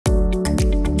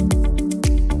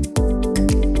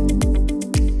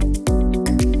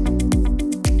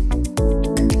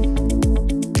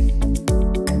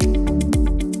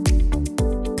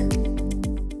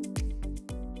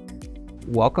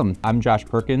welcome. I'm Josh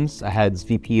Perkins, head's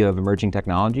VP of Emerging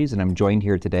Technologies, and I'm joined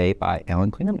here today by Allen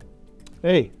Clingerman.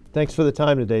 Hey, thanks for the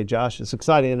time today, Josh. It's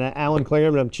exciting. And Allen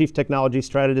Clingerman, I'm Chief Technology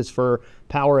Strategist for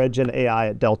PowerEdge and AI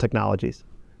at Dell Technologies.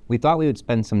 We thought we would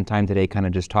spend some time today kind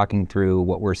of just talking through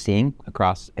what we're seeing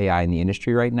across AI in the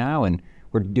industry right now, and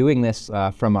we're doing this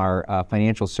from our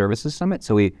Financial Services Summit,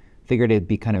 so we figured it'd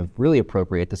be kind of really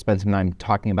appropriate to spend some time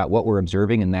talking about what we're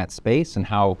observing in that space and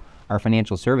how our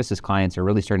financial services clients are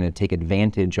really starting to take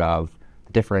advantage of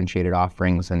the differentiated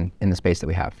offerings in the space that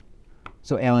we have.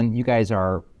 So Allen, you guys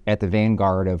are at the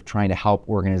vanguard of trying to help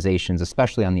organizations,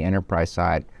 especially on the enterprise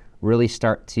side, really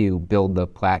start to build the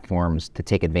platforms to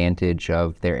take advantage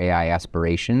of their AI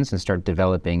aspirations and start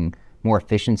developing more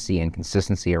efficiency and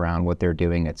consistency around what they're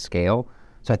doing at scale.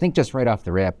 So I think just right off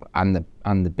the rip, on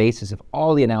the basis of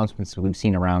all the announcements that we've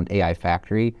seen around AI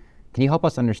Factory, can you help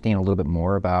us understand a little bit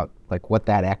more about like what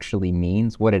that actually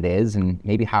means, what it is, and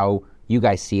maybe how you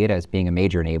guys see it as being a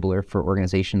major enabler for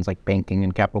organizations like banking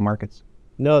and capital markets?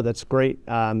 No, that's great.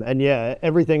 And yeah,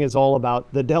 everything is all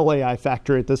about the Dell AI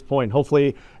Factory at this point.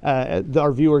 Hopefully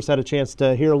our viewers had a chance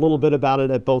to hear a little bit about it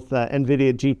at both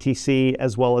NVIDIA GTC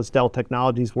as well as Dell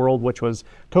Technologies World, which was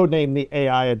codenamed the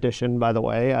AI Edition, by the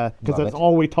way, because that's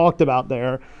all we talked about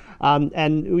there.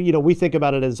 And you know, we think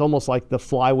about it as almost like the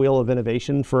flywheel of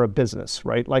innovation for a business,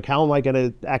 right? Like, how am I going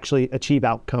to actually achieve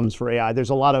outcomes for AI?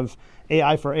 There's a lot of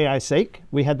AI for AI's sake.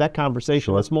 We had that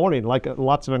conversation this morning, like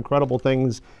lots of incredible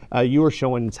things you were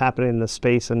showing is happening in the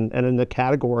space and in the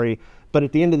category. But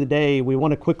at the end of the day, we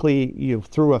want to quickly,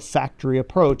 through a factory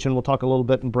approach, and we'll talk a little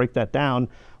bit and break that down,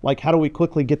 like how do we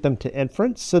quickly get them to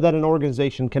inference so that an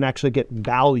organization can actually get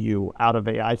value out of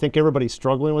AI? I think everybody's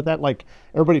struggling with that. Like,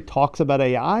 everybody talks about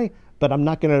AI, but I'm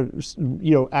not going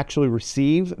to, actually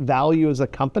receive value as a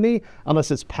company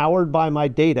unless it's powered by my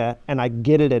data and I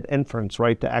get it at inference,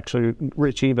 right, to actually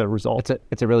achieve a result.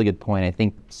 It's a really good point. I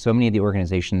think so many of the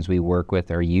organizations we work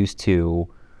with are used to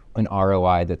an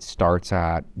ROI that starts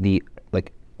at the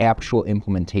actual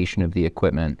implementation of the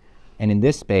equipment. And in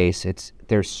this space,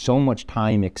 there's so much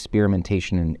time,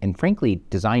 experimentation, and frankly,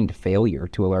 designed failure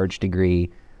to a large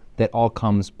degree that all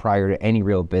comes prior to any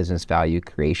real business value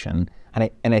creation.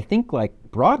 And I think, like,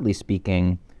 broadly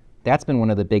speaking, that's been one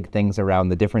of the big things around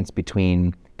the difference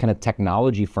between kind of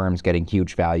technology firms getting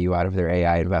huge value out of their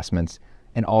AI investments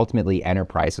and ultimately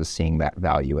enterprises seeing that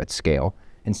value at scale.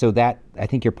 And so that, I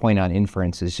think your point on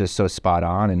inference is just so spot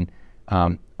on.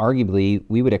 And arguably,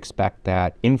 we would expect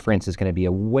that inference is going to be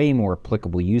a way more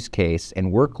applicable use case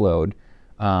and workload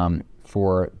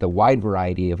for the wide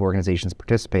variety of organizations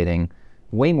participating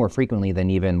way more frequently than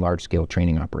even large-scale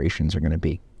training operations are going to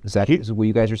be. Is that what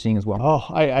you guys are seeing as well?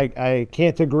 Oh, I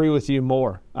can't agree with you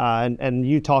more. And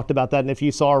you talked about that. And if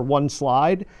you saw our one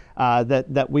slide,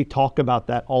 that we talk about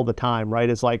that all the time, right?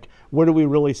 It's like, what do we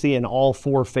really see in all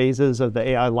four phases of the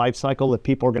AI lifecycle that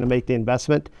people are going to make the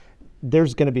investment?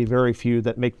 There's going to be very few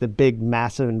that make the big,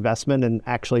 massive investment in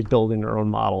actually building their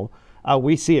own model.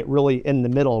 We see it really in the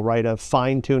middle, right, of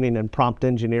fine-tuning and prompt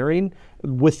engineering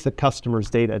with the customer's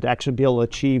data to actually be able to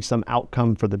achieve some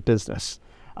outcome for the business.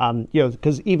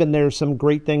 Because even there's some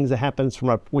great things that happens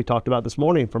we talked about this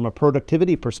morning, from a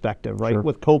productivity perspective, right, Sure.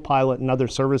 with Copilot and other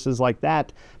services like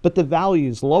that, but the value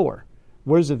is lower.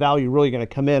 Where's the value really going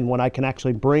to come in when I can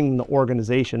actually bring the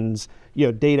organization's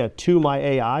data to my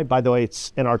AI? By the way,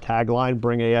 it's in our tagline,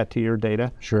 bring AI to your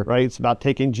data. Sure. Right? It's about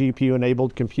taking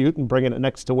GPU-enabled compute and bringing it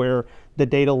next to where the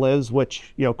data lives,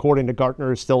 which, according to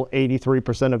Gartner, is still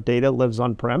 83% of data lives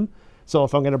on-prem. So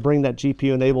if I'm going to bring that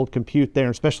GPU-enabled compute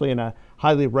there, especially in a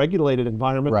highly regulated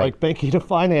environment like banking and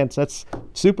finance, that's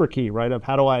super key, right? Of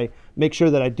how do I make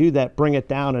sure that I do that, bring it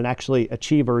down, and actually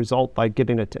achieve a result by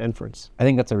getting it to inference? I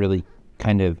think that's a really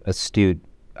kind of astute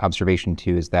observation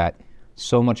too, is that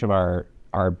so much of our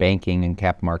banking and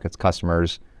capital markets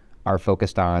customers are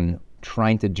focused on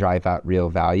trying to drive out real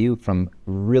value from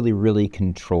really, really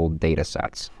controlled data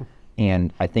sets.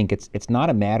 And I think it's not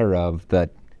a matter of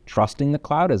trusting the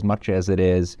cloud as much as it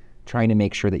is trying to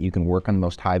make sure that you can work on the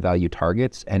most high value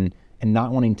targets and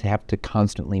not wanting to have to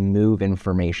constantly move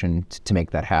information to make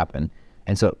that happen.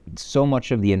 And so much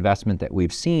of the investment that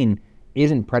we've seen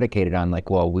isn't predicated on like,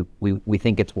 well, we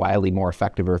think it's wildly more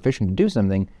effective or efficient to do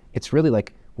something. It's really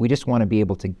like, we just want to be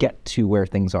able to get to where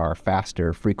things are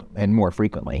faster, and more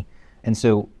frequently. And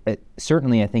so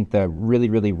certainly I think the really,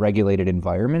 really regulated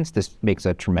environments, this makes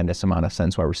a tremendous amount of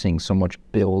sense why we're seeing so much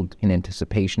build in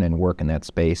anticipation and work in that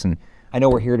space. And I know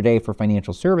we're here today for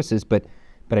financial services, but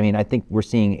I mean, I think we're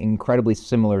seeing incredibly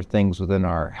similar things within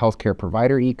our healthcare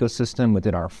provider ecosystem,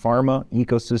 within our pharma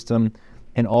ecosystem,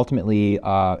 and ultimately in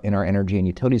our energy and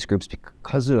utilities groups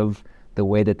because of the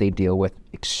way that they deal with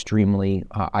extremely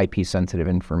IP-sensitive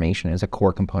information is a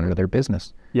core component of their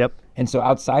business. Yep. And so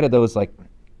outside of those like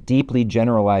deeply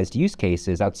generalized use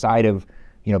cases, outside of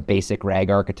basic RAG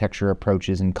architecture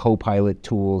approaches and Copilot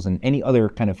tools and any other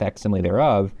kind of facsimile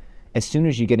thereof, as soon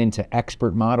as you get into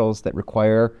expert models that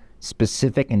require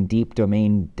specific and deep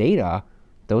domain data,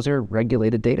 those are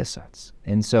regulated data sets.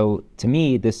 And so to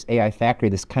me, this AI factory,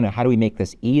 this kind of how do we make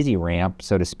this easy ramp,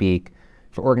 so to speak,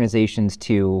 for organizations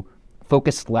to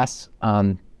focus less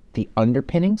on the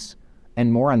underpinnings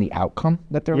and more on the outcome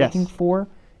that they're looking for,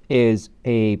 is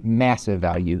a massive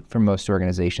value for most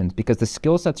organizations, because the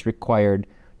skill sets required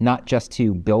not just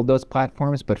to build those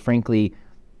platforms, but frankly,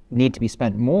 need to be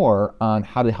spent more on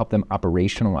how to help them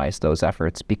operationalize those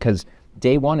efforts, because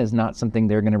day one is not something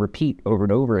they're going to repeat over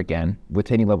and over again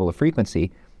with any level of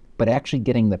frequency, but actually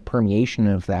getting the permeation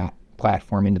of that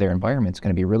platform into their environment is going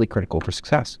to be really critical for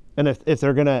success. And if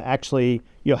they're going to actually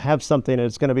have something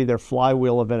that's going to be their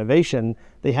flywheel of innovation,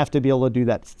 they have to be able to do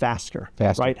that faster.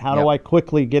 Right? How do I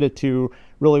quickly get it to,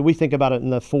 really, we think about it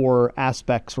in the 4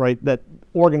 aspects, right, that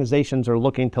organizations are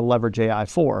looking to leverage AI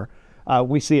for.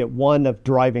 We see it, one, of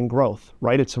driving growth,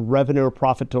 right? It's a revenue or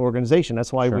profit to organization.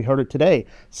 That's why we heard it today.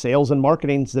 Sales and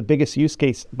marketing is the biggest use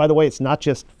case. By the way, it's not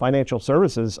just financial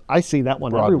services. I see that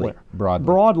one everywhere.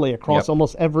 Broadly across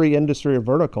almost every industry or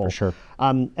vertical. For sure.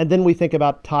 And then we think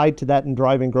about, tied to that and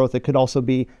driving growth, it could also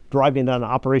be driving down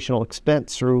operational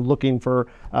expense through looking for,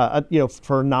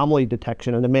 for anomaly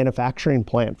detection in a manufacturing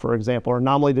plant, for example, or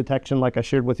anomaly detection, like I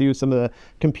shared with you, some of the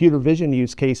computer vision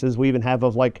use cases we even have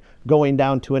of like going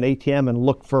down to an ATM and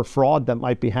look for fraud that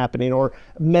might be happening, or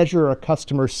measure a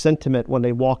customer's sentiment when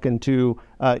they walk into,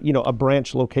 a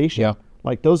branch location. Yeah.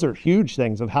 Like those are huge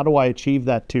things of how do I achieve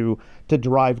that to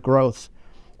drive growth.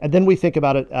 And then we think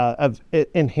about it of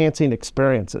enhancing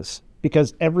experiences,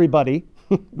 because everybody,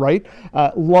 right,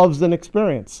 loves an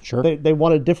experience. Sure. They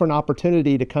want a different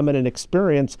opportunity to come in and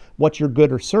experience what your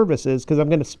good or service is, because I'm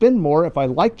going to spend more if I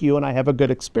like you and I have a good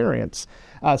experience.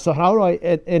 So how do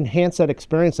I enhance that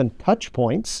experience? And touch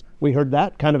points, we heard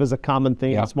that kind of as a common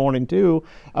theme this morning too,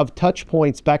 of touch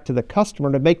points back to the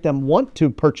customer to make them want to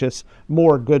purchase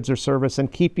more goods or service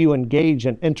and keep you engaged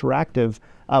and interactive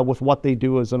with what they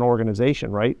do as an organization,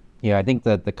 right? Yeah, I think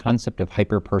that the concept of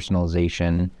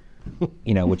hyper-personalization,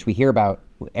 which we hear about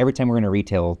every time we're in a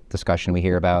retail discussion, we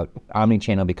hear about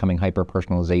omni-channel becoming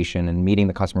hyper-personalization and meeting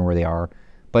the customer where they are.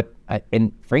 But,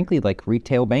 and frankly, like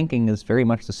retail banking is very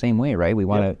much the same way, right? We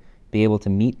want to be able to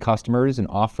meet customers and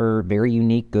offer very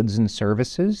unique goods and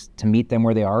services to meet them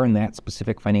where they are in that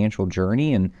specific financial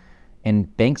journey.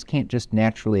 And banks can't just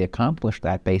naturally accomplish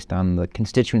that based on the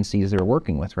constituencies they're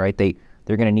working with, right?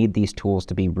 They're going to need these tools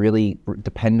to be really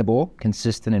dependable,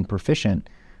 consistent, and proficient,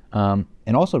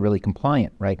 and also really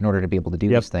compliant, right, in order to be able to do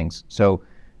these things. So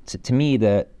to me,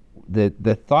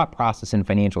 the thought process in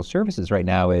financial services right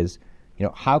now is,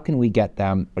 how can we get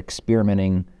them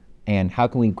experimenting, and how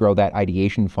can we grow that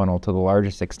ideation funnel to the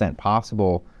largest extent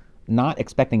possible, not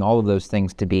expecting all of those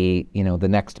things to be, the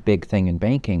next big thing in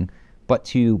banking, but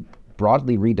to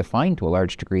broadly redefine to a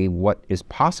large degree what is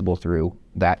possible through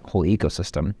that whole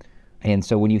ecosystem. And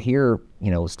so when you hear,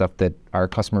 stuff that our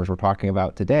customers were talking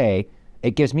about today,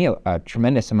 it gives me a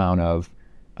tremendous amount of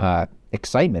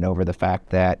excitement over the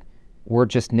fact that we're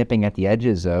just nipping at the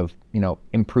edges of,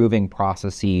 improving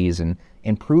processes and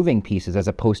improving pieces, as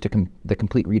opposed to the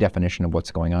complete redefinition of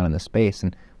what's going on in the space.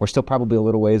 And we're still probably a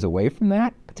little ways away from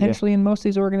that, potentially, in most of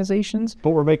these organizations. But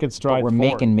we're making strides forward.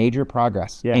 Making major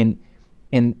progress.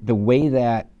 In the way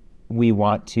that we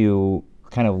want to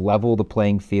kind of level the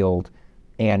playing field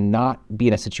and not be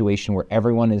in a situation where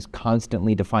everyone is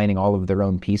constantly defining all of their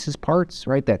own pieces parts,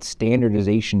 right? That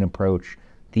standardization approach,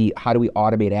 the how do we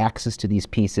automate access to these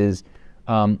pieces,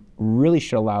 really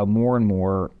should allow more and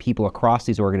more people across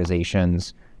these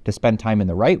organizations to spend time in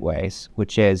the right ways,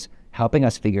 which is helping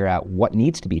us figure out what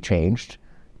needs to be changed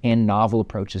and novel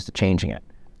approaches to changing it.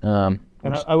 And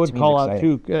I would call out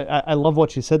too, I love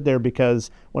what you said there, because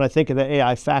when I think of the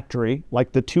AI factory,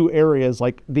 like the 2 areas,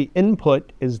 like the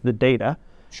input is the data.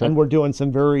 Sure. And we're doing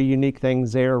some very unique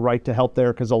things there, right, to help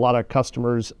there, because a lot of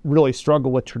customers really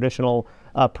struggle with traditional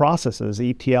processes,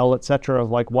 ETL, et cetera,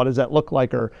 of like, what does that look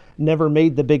like, or never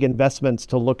made the big investments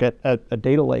to look at a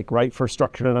data lake, right, for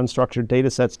structured and unstructured data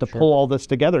sets to pull all this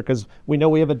together, because we know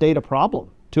we have a data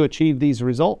problem to achieve these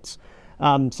results.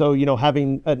 So,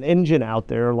 having an engine out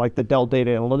there like the Dell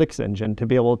Data Analytics engine to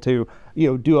be able to,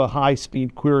 do a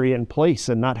high-speed query in place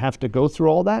and not have to go through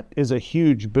all that is a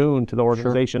huge boon to the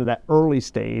organization at that early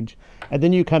stage. And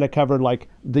then you kind of covered like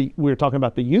we were talking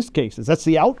about the use cases. That's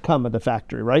the outcome of the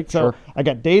factory, right? So I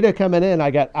got data coming in, I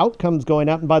got outcomes going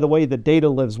out. And by the way, the data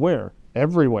lives where?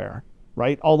 everywhere,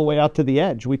 right? All the way out to the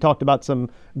edge. We talked about some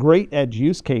great edge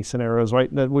use case scenarios,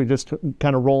 right? That we're just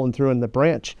kind of rolling through in the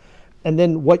branch. And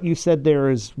then what you said there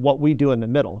is what we do in the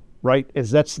middle, right? Is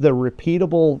that's the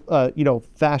repeatable,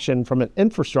 fashion from an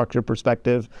infrastructure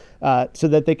perspective, so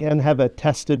that they can have a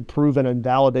tested, proven, and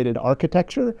validated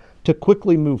architecture to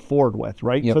quickly move forward with,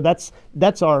 right? Yep. So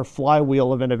that's our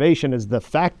flywheel of innovation. Is the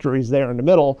factories there in the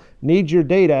middle need your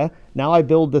data? Now I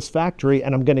build this factory,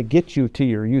 and I'm going to get you to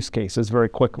your use cases very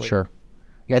quickly. Sure.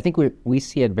 Yeah, I think we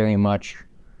see it very much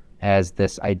as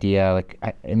this idea, like,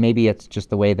 and maybe it's just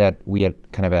the way that we had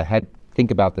kind of think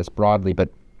about this broadly, but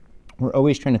we're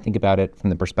always trying to think about it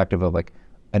from the perspective of like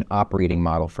an operating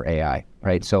model for AI,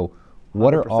 right? So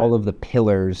what 100%. Are all of the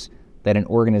pillars that an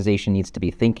organization needs to be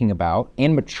thinking about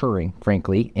and maturing,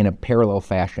 frankly, in a parallel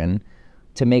fashion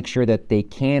to make sure that they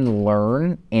can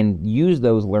learn and use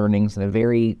those learnings in a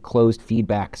very closed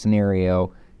feedback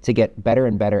scenario to get better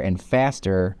and better and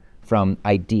faster from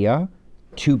idea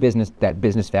to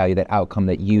business value, that outcome,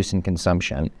 that use and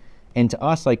consumption. And to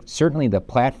us, like, certainly the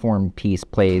platform piece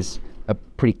plays a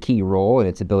pretty key role in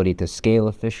its ability to scale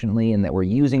efficiently, and that we're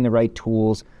using the right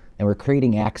tools and we're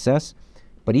creating access.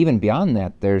 But even beyond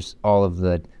that, there's all of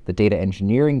the data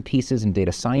engineering pieces and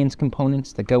data science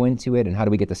components that go into it, and how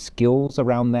do we get the skills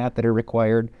around that are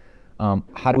required?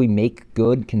 How do we make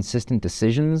good, consistent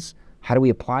decisions? How do we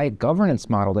apply a governance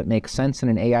model that makes sense in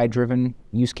an AI-driven,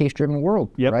 use case-driven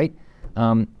world, yep. right?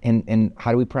 And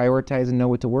how do we prioritize and know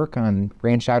what to work on,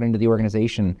 branch out into the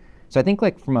organization? So I think,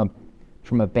 like, from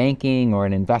a banking or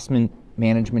an investment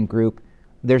management group,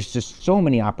 there's just so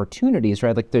many opportunities,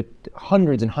 right? Like, the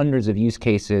hundreds and hundreds of use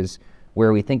cases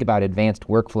where we think about advanced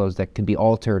workflows that could be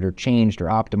altered or changed or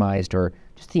optimized, or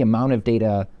just the amount of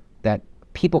data that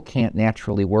people can't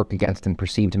naturally work against and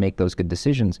perceive to make those good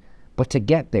decisions. But to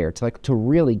get there, to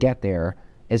really get there,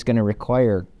 is going to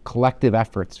require collective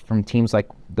efforts from teams like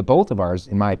the both of ours,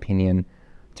 in my opinion,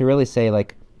 to really say,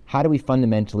 like, how do we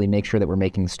fundamentally make sure that we're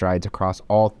making strides across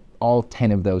all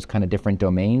 10 of those kind of different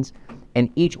domains? And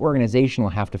each organization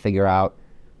will have to figure out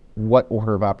what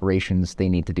order of operations they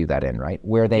need to do that in, right?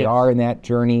 Where they are in that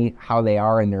journey, how they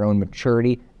are in their own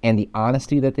maturity, and the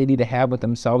honesty that they need to have with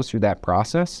themselves through that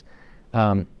process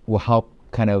will help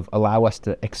kind of allow us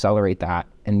to accelerate that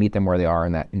and meet them where they are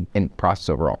in that in process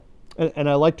overall. And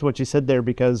I liked what you said there,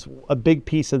 because a big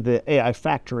piece of the AI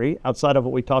factory, outside of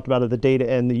what we talked about of the data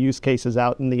and the use cases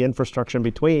out and the infrastructure in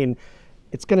between,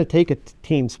 it's going to take a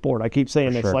team sport. I keep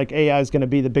saying this, like, AI is going to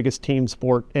be the biggest team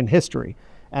sport in history.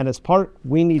 And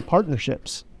we need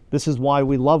partnerships. This is why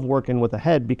we love working with a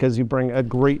head, because you bring a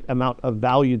great amount of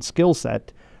valued skill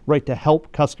set, right, to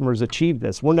help customers achieve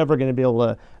this. We're never going to be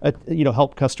able to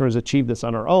help customers achieve this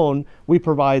on our own. We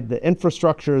provide the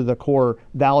infrastructure, the core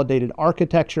validated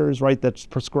architectures, right, that's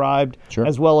prescribed,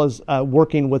 as well as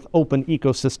working with open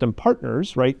ecosystem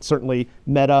partners, right? Certainly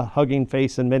Meta, Hugging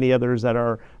Face, and many others that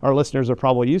our listeners are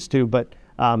probably used to. But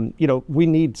we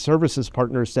need services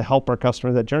partners to help our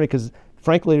customers that journey, because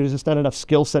frankly, there's just not enough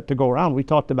skill set to go around. We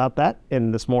talked about that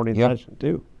in this morning's session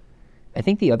too. I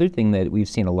think the other thing that we've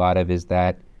seen a lot of is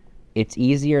that it's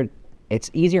easier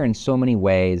in so many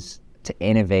ways to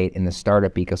innovate in the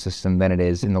startup ecosystem than it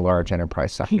is in the large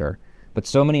enterprise sector. But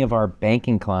so many of our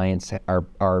banking clients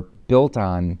are built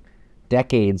on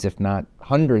decades, if not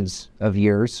hundreds of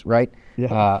years, right?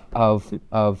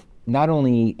 Of not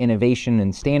only innovation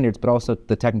and standards, but also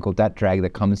the technical debt drag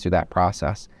that comes through that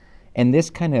process. And this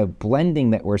kind of blending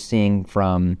that we're seeing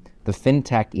from the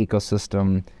fintech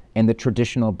ecosystem and the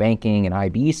traditional banking and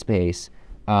IB space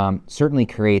certainly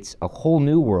creates a whole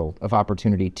new world of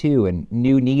opportunity too, and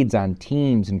new needs on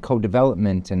teams and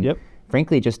co-development, and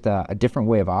frankly, just a different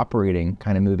way of operating,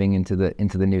 kind of moving into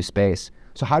the new space.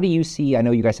 So how do you see, I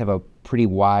know you guys have a pretty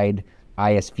wide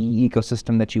ISV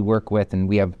ecosystem that you work with, and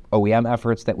we have OEM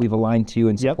efforts that we've aligned to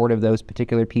in support of those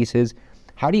particular pieces.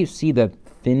 How do you see the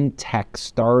fintech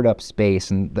startup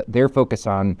space and their focus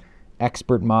on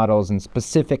expert models and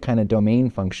specific kind of domain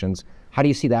functions? How do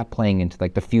you see that playing into,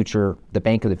 like, the future, the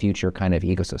bank of the future kind of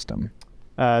ecosystem?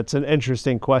 It's an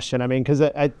interesting question. I mean, because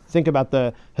I think about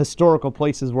the historical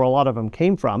places where a lot of them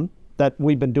came from that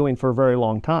we've been doing for a very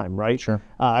long time, right? Sure.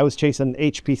 I was chasing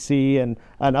HPC and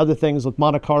other things with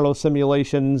Monte Carlo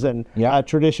simulations and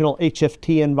traditional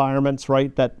HFT environments,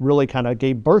 right? That really kind of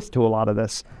gave birth to a lot of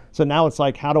this. So now it's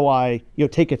like, how do I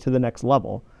take it to the next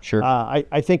level? Sure.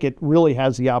 I think it really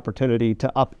has the opportunity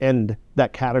to upend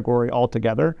that category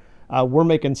altogether. We're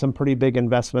making some pretty big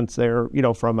investments there,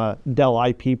 from a Dell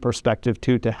IP perspective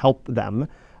too, to help them.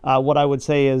 What I would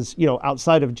say is,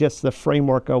 outside of just the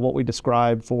framework of what we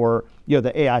described for,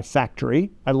 the AI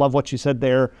Factory, I love what you said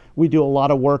there. We do a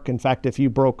lot of work. In fact, if you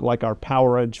broke like our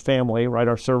PowerEdge family, right,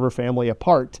 our server family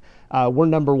apart, we're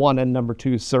number one and number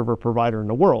two server provider in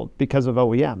the world because of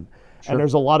OEM. Sure. And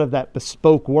there's a lot of that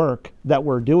bespoke work that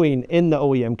we're doing in the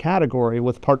OEM category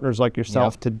with partners like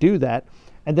yourself to do that.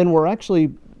 And then we're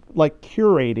actually like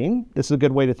curating, this is a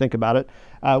good way to think about it.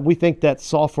 We think that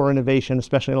software innovation,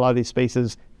 especially in a lot of these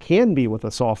spaces, can be with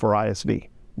a software ISV,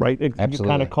 right? Absolutely. You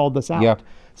kind of called this out. Yeah.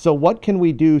 So what can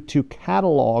we do to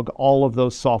catalog all of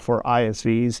those software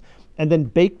ISVs and then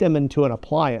bake them into an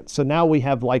appliance? So now we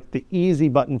have like the easy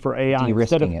button for AI.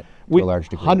 De-risking it to a large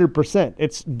degree. 100%.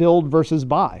 It's build versus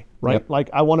buy, right? Yep. Like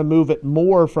I want to move it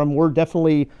more from, we're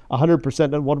definitely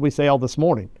 100% of what did we say all this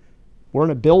morning? We're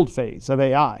in a build phase of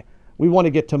AI. We want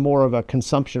to get to more of a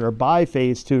consumption or buy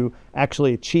phase to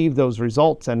actually achieve those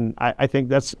results. And I think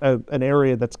that's an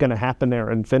area that's going to happen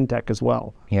there in fintech as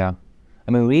well. Yeah.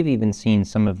 I mean, we've even seen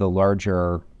some of the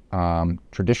larger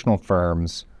traditional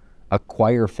firms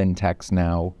acquire fintechs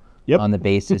now on the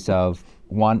basis of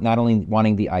not only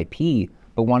wanting the IP,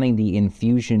 but wanting the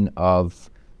infusion of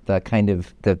the kind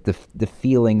of the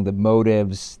feeling, the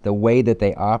motives, the way that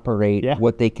they operate,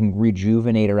 what they can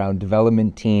rejuvenate around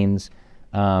development teams.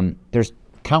 There's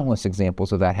countless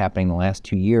examples of that happening in the last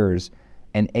 2 years,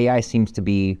 and AI seems to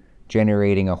be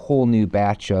generating a whole new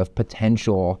batch of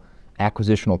potential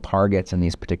acquisitional targets in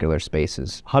these particular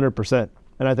spaces. 100%.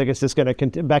 And I think it's just going to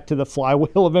continue back to the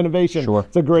flywheel of innovation. Sure.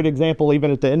 It's a great example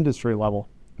even at the industry level.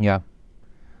 Yeah.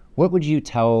 What would you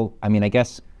tell, I mean, I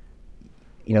guess,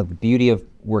 the beauty of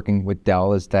working with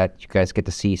Dell is that you guys get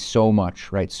to see so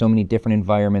much, right? So many different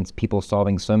environments, people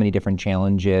solving so many different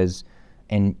challenges,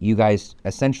 and you guys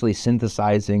essentially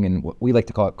synthesizing and what we like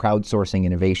to call it crowdsourcing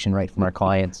innovation, right, from our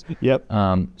clients. Yep.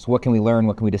 So what can we learn?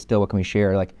 What can we distill? What can we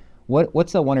share? Like,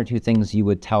 what's the one or two things you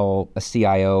would tell a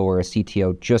CIO or a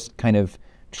CTO just kind of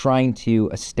trying to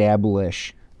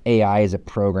establish AI as a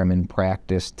program in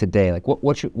practice today? Like,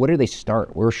 what do they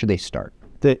start? Where should they start?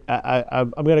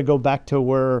 I'm going to go back to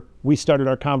where we started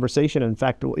our conversation. In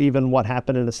fact, even what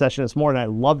happened in the session this morning, I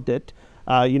loved it.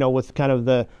 With kind of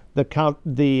the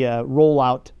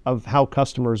rollout of how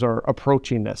customers are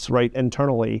approaching this, right,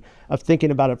 internally, of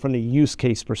thinking about it from the use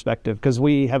case perspective, because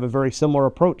we have a very similar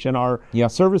approach in our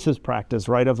services practice,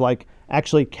 right, of like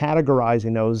actually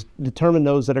categorizing those, determine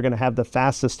those that are going to have the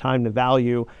fastest time to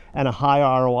value and a high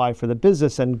ROI for the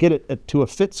business and get it to a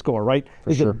fit score, right?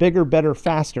 Is it bigger, better,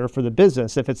 faster for the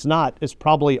business? If it's not, it's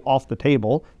probably off the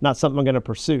table, not something I'm going to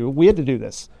pursue. We had to do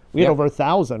this. We had over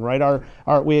 1,000, right?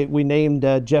 We named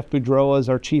Jeff Boudreau as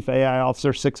our Chief AI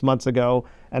Officer 6 months ago,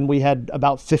 and we had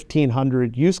about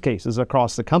 1,500 use cases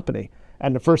across the company.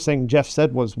 And the first thing Jeff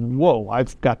said was, whoa,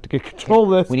 I've got to get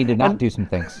control of this. We need to not do some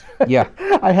things. Yeah.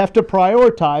 I have to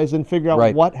prioritize and figure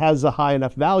out what has a high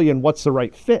enough value and what's the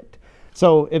right fit.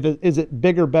 So is it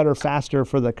bigger, better, faster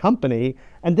for the company?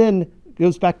 And then it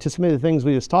goes back to some of the things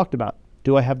we just talked about.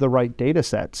 Do I have the right data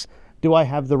sets? Do I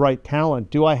have the right talent?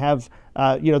 Do I have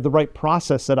the right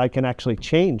process that I can actually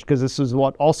change? Because this is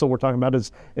what also we're talking about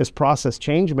is process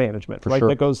change management, right?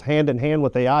 That goes hand in hand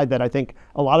with AI, that I think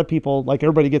a lot of people, like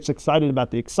everybody gets excited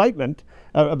about the excitement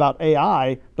about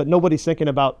AI, but nobody's thinking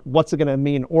about what's it going to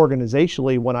mean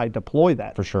organizationally when I deploy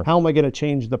that. For sure. How am I going to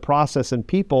change the process and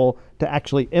people to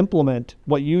actually implement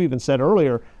what you even said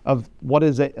earlier of what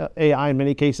is AI in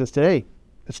many cases today?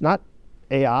 It's not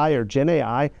AI or Gen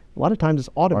AI. A lot of times it's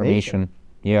automation.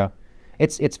 Yeah.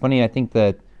 It's funny, I think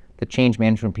that the change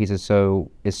management piece is so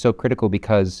critical,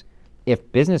 because if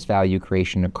business value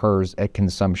creation occurs at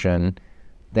consumption,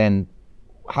 then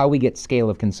how we get scale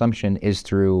of consumption is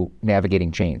through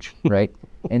navigating change, right?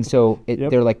 And so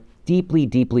they're like deeply,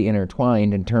 deeply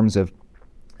intertwined in terms of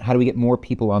how do we get more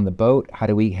people on the boat? How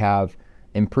do we have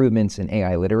improvements in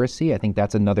AI literacy? I think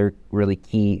that's another really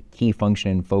key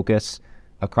function and focus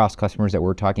across customers that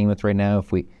we're talking with right now.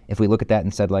 If we look at that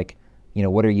and said, like,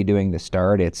 what are you doing to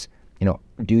start? It's,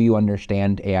 do you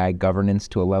understand AI governance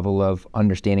to a level of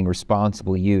understanding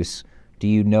responsible use? Do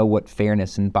you know what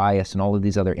fairness and bias and all of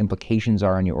these other implications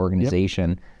are on your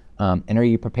organization? And are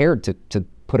you prepared to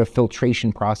put a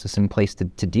filtration process in place to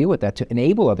deal with that, to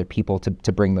enable other people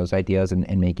to bring those ideas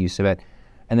and make use of it?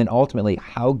 And then ultimately,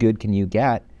 how good can you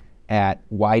get at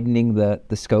widening the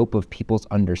scope of people's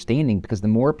understanding? Because the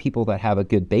more people that have a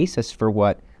good basis for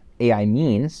what AI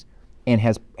means and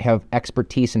have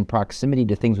expertise and proximity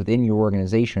to things within your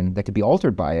organization that could be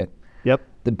altered by it,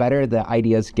 the better the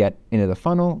ideas get into the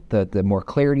funnel, the more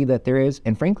clarity that there is,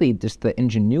 and frankly, just the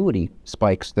ingenuity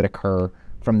spikes that occur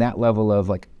from that level of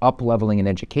like up-leveling in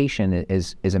education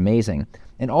is amazing.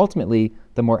 And ultimately,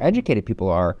 the more educated people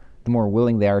are, the more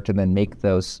willing they are to then make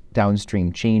those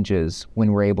downstream changes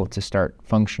when we're able to start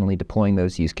functionally deploying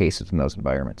those use cases in those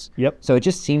environments. Yep. So it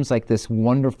just seems like this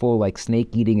wonderful, like snake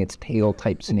eating its tail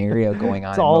type scenario going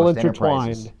on. It's all most intertwined.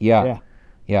 Enterprises.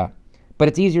 Yeah. But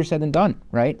it's easier said than done,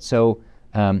 right? So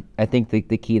I think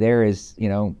the key there is,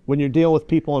 when you're dealing with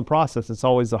people and process, it's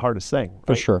always the hardest thing.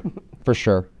 Right? For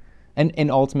sure.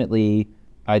 And ultimately,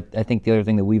 I think the other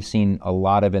thing that we've seen a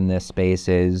lot of in this space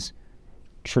is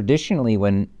traditionally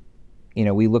when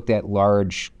we looked at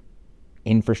large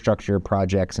infrastructure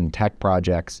projects and tech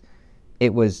projects,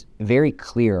 it was very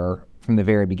clear from the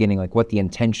very beginning like what the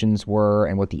intentions were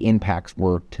and what the impacts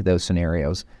were to those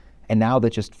scenarios. And now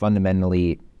that's just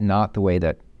fundamentally not the way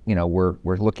that we're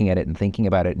looking at it and thinking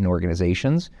about it in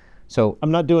organizations. So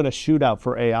I'm not doing a shootout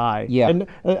for AI. Yeah. And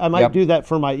I might do that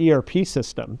for my ERP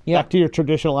system, back to your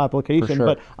traditional application, sure.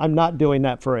 but I'm not doing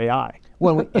that for AI.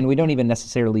 Well, and we don't even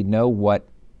necessarily know what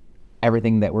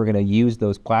everything that we're going to use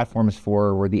those platforms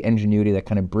for, or the ingenuity that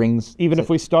kind of brings. Even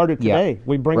if we started today,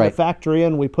 we bring the factory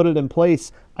in, we put it in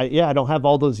place. I don't have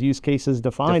all those use cases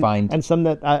defined. And some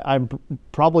that I'm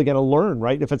probably going to learn,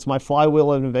 right? If it's my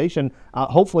flywheel of innovation,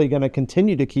 hopefully going to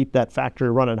continue to keep that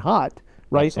factory running hot,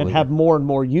 right? Absolutely. And have more and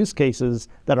more use cases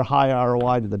that are high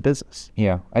ROI to the business.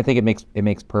 Yeah, I think it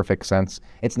makes perfect sense.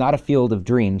 It's not a field of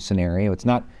dreams scenario. It's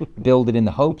not build it in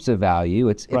the hopes of value.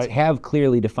 It's have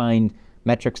clearly defined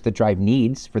metrics that drive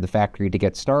needs for the factory to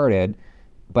get started.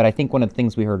 But I think one of the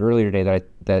things we heard earlier today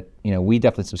that we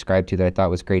definitely subscribe to, that I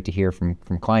thought was great to hear from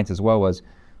clients as well, was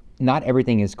not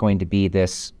everything is going to be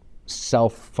this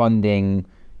self-funding,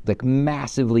 like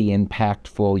massively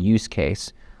impactful use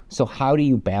case. So how do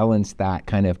you balance that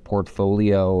kind of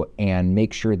portfolio and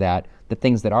make sure that the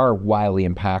things that are wildly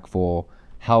impactful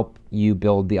help you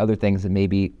build the other things that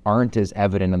maybe aren't as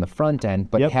evident on the front end,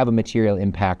 but have a material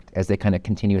impact as they kind of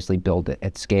continuously build it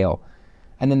at scale.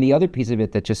 And then the other piece of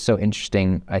it that's just so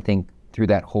interesting, I think, through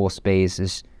that whole space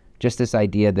is just this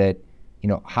idea that,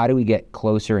 how do we get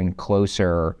closer and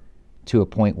closer to a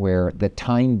point where the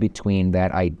time between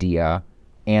that idea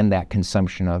and that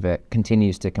consumption of it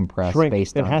continues to compress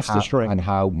based on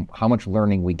how much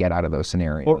learning we get out of those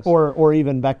scenarios. Or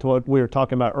even back to what we were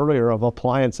talking about earlier of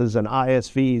appliances and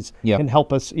ISVs can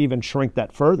help us even shrink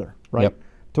that further, right?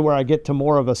 To where I get to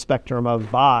more of a spectrum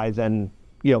of buy than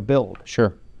build.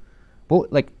 Sure. Well,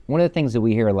 like one of the things that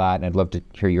we hear a lot, and I'd love to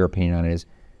hear your opinion on it, is,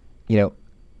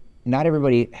 not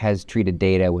everybody has treated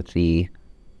data with the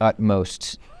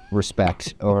utmost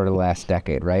respect over the last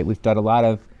decade, right? We've done a lot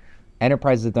of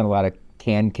enterprises have done a lot of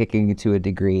can kicking to a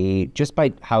degree, just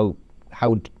by how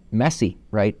messy,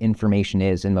 right, information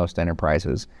is in most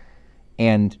enterprises.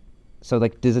 And so,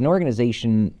 like, does an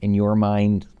organization, in your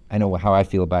mind, I know how I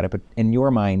feel about it, but in your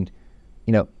mind,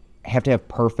 have to have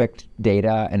perfect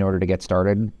data in order to get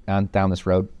started down this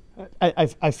road?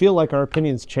 I feel like our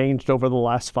opinions changed over the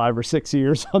last 5 or 6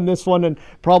 years on this one, and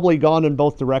probably gone in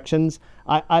both directions.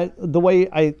 The way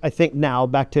I think now,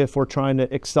 back to if we're trying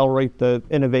to accelerate the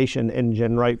innovation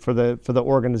engine, right, for the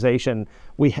organization,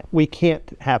 we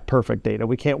can't have perfect data.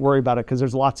 We can't worry about it because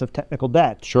there's lots of technical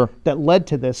debt that led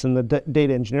to this in the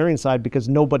data engineering side, because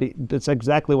that's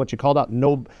exactly what you called out.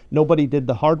 Nobody did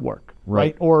the hard work,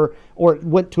 right? Or it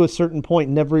went to a certain point.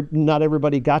 Not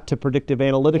everybody got to predictive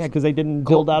analytics because they didn't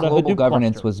build out a Hadoop global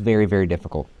governance cluster. Was very, very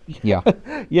difficult. Yeah.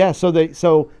 Yeah.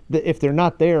 So if they're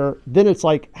not there, then it's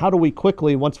like, how do we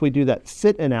quickly, once we do that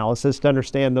fit analysis to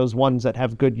understand those ones that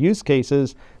have good use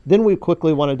cases, then we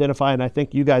quickly want to identify, and I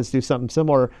think you guys do something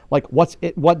similar, like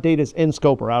what data is in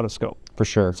scope or out of scope. For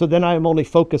sure. So then I'm only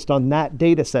focused on that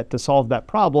data set to solve that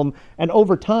problem, and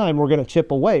over time we're going to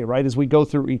chip away, right, as we go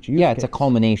through each use case. It's a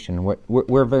culmination.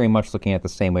 We're very much looking at the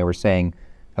same way. We're saying,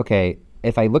 okay,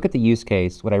 if I look at the use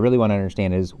case, what I really want to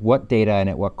understand is what data and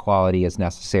at what quality is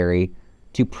necessary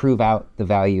to prove out the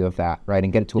value of that, right,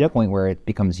 and get it to a point where it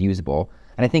becomes usable.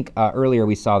 And I think earlier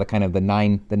we saw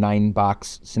the nine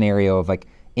box scenario of like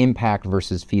impact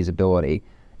versus feasibility.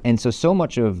 And so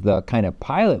much of the kind of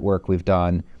pilot work we've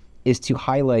done is to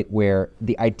highlight where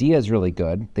the idea is really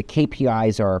good, the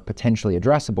KPIs are potentially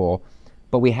addressable,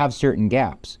 but we have certain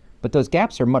gaps. But those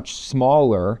gaps are much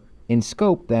smaller in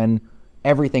scope than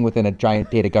everything within a giant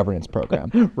data governance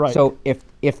program. Right. So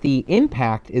if the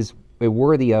impact is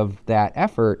worthy of that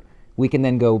effort, we can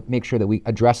then go make sure that we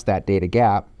address that data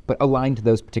gap, but align to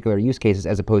those particular use cases,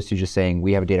 as opposed to just saying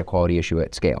we have a data quality issue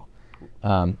at scale.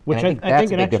 Which I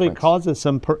think it actually causes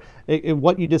some,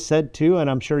 what you just said too, and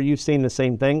I'm sure you've seen the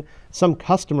same thing, some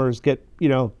customers get,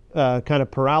 kind of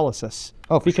paralysis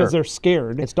Oh, for because sure. they're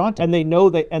scared. It's daunting. And they know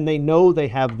they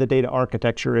have the data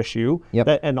architecture issue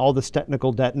and all this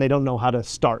technical debt, and they don't know how to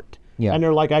start. Yeah. And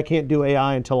they're like, I can't do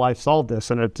AI until I've solved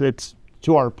this. And it's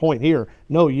to our point here.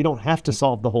 No, you don't have to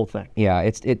solve the whole thing. Yeah,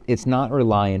 it's not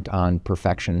reliant on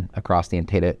perfection across the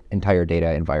entire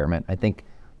data environment. I think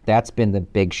that's been the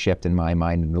big shift in my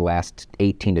mind in the last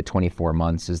 18 to 24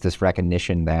 months, is this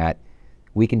recognition that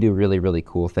we can do really, really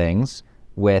cool things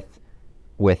with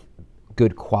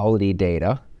good quality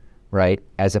data, right,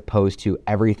 as opposed to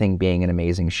everything being in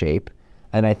amazing shape.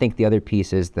 And I think the other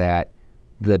piece is that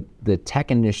the tech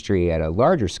industry at a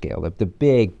larger scale, the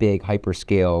big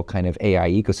hyperscale kind of AI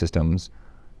ecosystems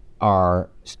are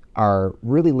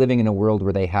really living in a world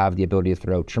where they have the ability to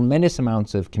throw tremendous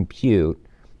amounts of compute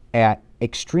at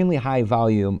extremely high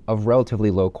volume of relatively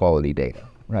low quality data,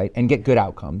 right? And get good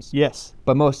outcomes. Yes.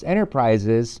 But most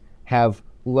enterprises have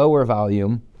lower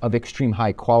volume of extreme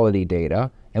high quality data,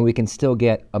 and we can still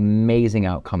get amazing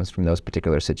outcomes from those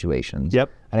particular situations. Yep.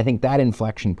 And I think that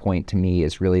inflection point to me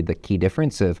is really the key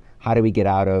difference of how do we get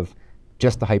out of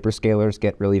just the hyperscalers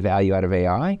get really value out of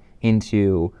AI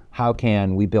into how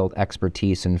can we build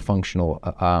expertise and functional,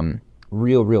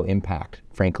 real impact,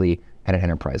 frankly, at an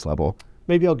enterprise level.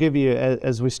 Maybe I'll give you,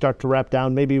 as we start to wrap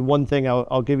down, maybe one thing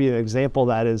I'll give you an example of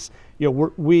that is,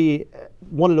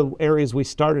 one of the areas we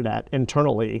started at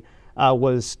internally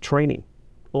was training.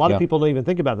 A lot of people don't even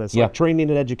think about this. Like training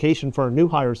and education for our new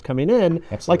hires coming in.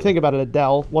 Absolutely. Like think about it at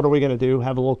Dell, what are we going to do?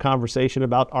 Have a little conversation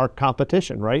about our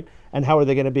competition, right? And how are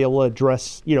they going to be able to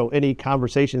address, any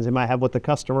conversations they might have with the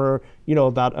customer,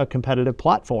 about a competitive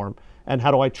platform? And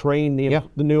how do I train the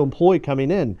new employee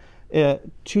coming in?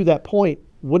 To that point,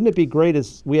 wouldn't it be great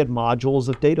as we had modules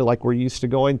of data like we're used to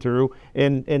going through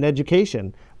in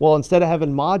education? Well, instead of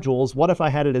having modules, what if I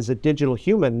had it as a digital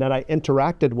human that I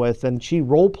interacted with and she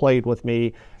role played with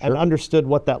me and understood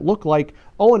what that looked like?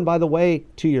 Oh, and by the way,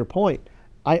 to your point,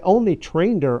 I only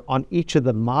trained her on each of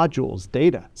the modules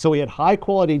data. So we had high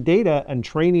quality data and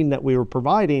training that we were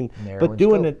providing,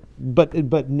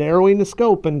 but narrowing the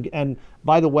scope. And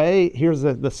by the way, here's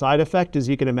the side effect, as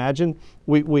you can imagine.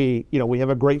 We have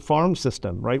a great farm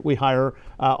system, right? We hire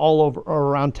all over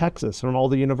around Texas from all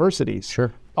the universities.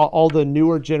 Sure. All the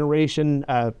newer generation,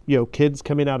 kids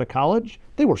coming out of college,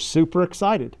 they were super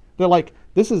excited. They're like,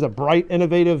 this is a bright,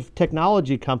 innovative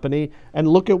technology company, and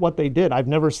look at what they did. I've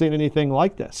never seen anything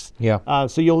like this. Yeah.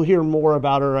 So you'll hear more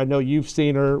about her. I know you've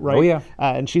seen her, right? Oh, yeah.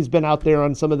 And she's been out there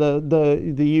on some of the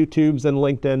YouTubes and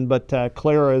LinkedIn, but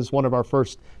Clara is one of our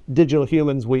first digital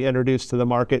humans we introduced to the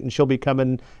market, and she'll be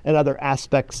coming in other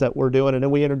aspects that we're doing. And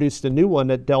then we introduced a new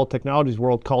one at Dell Technologies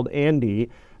World called Andy,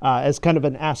 as kind of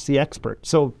an Ask the Expert.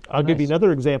 So I'll give you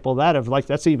another example of that, of like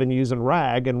that's even using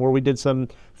RAG, and where we did some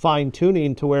fine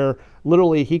tuning to where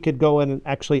literally he could go in and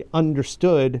actually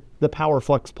understood the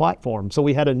PowerFlex platform. So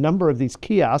we had a number of these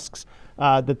kiosks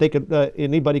that they could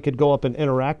anybody could go up and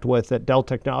interact with at Dell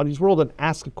Technologies World and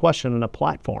ask a question on a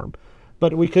platform.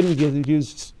 But we couldn't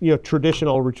use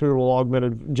traditional retrieval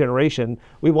augmented generation.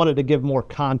 We wanted to give more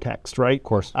context, right? Of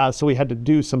course. So we had to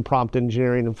do some prompt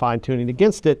engineering and fine tuning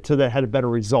against it so that it had a better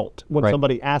result. When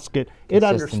somebody asked it, it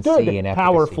understood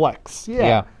PowerFlex.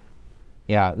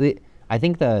 Yeah. I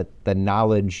think the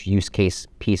knowledge use case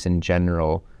piece in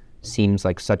general seems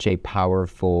like such a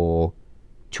powerful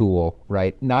tool,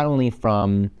 right? Not only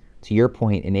from, to your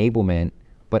point, enablement,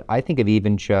 but I think of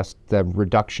even just the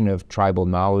reduction of tribal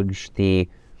knowledge, the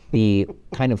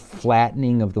kind of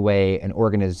flattening of the way an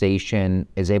organization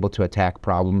is able to attack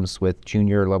problems with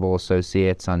junior level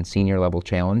associates on senior level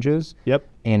challenges. Yep.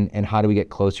 And how do we get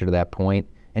closer to that point?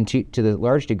 And to the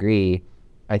large degree,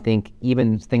 I think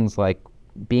even things like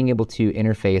being able to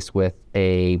interface with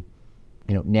a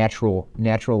natural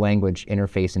language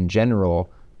interface in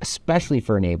general, especially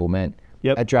for enablement,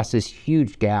 addresses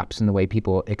huge gaps in the way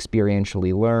people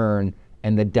experientially learn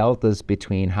and the deltas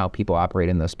between how people operate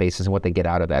in those spaces and what they get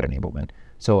out of that enablement.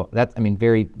 So that's,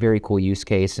 very, very cool use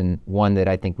case, and one that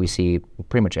I think we see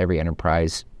pretty much every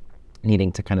enterprise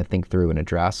needing to kind of think through and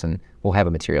address, and will have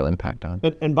a material impact on.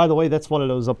 And by the way, that's one of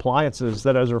those appliances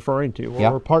that I was referring to.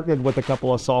 We're partnered with a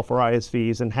couple of software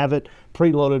ISVs and have it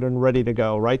preloaded and ready to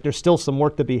go, right? There's still some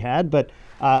work to be had, but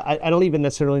I don't even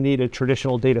necessarily need a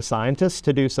traditional data scientist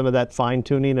to do some of that fine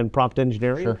tuning and prompt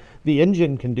engineering. Sure. The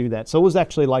engine can do that. So it was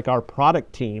actually like our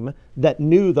product team that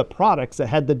knew the products, that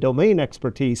had the domain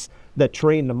expertise, that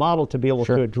trained the model to be able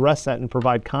to address that and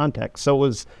provide context. So it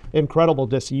was incredible,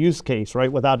 this use case,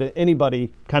 right? Without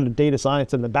anybody kind of data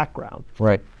science in the background.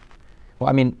 Right.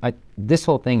 Well, this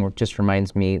whole thing just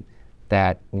reminds me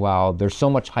that while there's so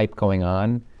much hype going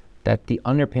on, that the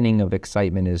underpinning of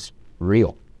excitement is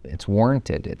real, it's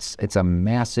warranted. It's a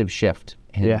massive shift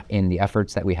in the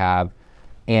efforts that we have.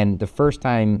 And the first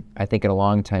time, I think, in a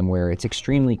long time where it's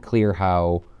extremely clear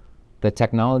how the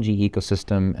technology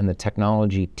ecosystem and the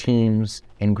technology teams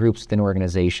and groups within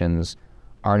organizations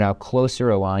are now closer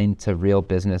aligned to real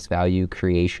business value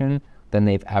creation than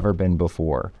they've ever been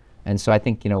before. And so I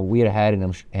think, we had ahead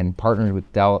and partnered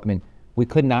with Dell. I mean, we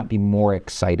could not be more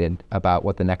excited about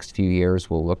what the next few years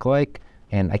will look like.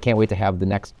 And I can't wait to have the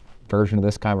next version of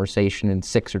this conversation in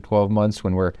 6 or 12 months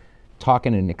when we're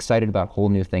talking and excited about whole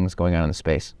new things going on in the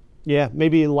space. Yeah,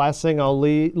 maybe last thing I'll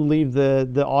leave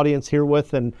the audience here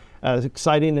with an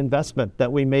exciting investment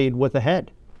that we made with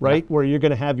Ahead, right? Where you're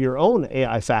going to have your own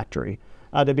AI factory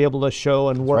to be able to show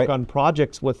and work on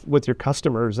projects with your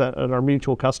customers and our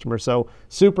mutual customers. So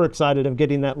super excited of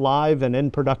getting that live and in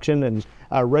production and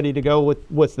ready to go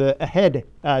with the Ahead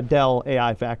Dell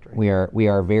AI Factory. We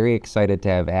are very excited to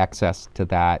have access to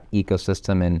that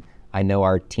ecosystem, and I know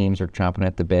our teams are chomping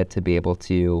at the bit to be able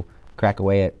to crack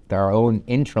away at our own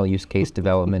internal use case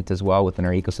development as well within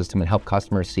our ecosystem and help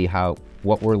customers see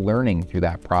what we're learning through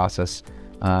that process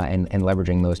and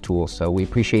leveraging those tools. So we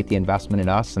appreciate the investment in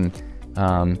us, and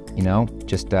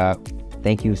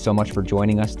thank you so much for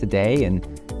joining us today, and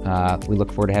we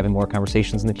look forward to having more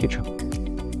conversations in the future.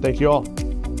 Thank you all.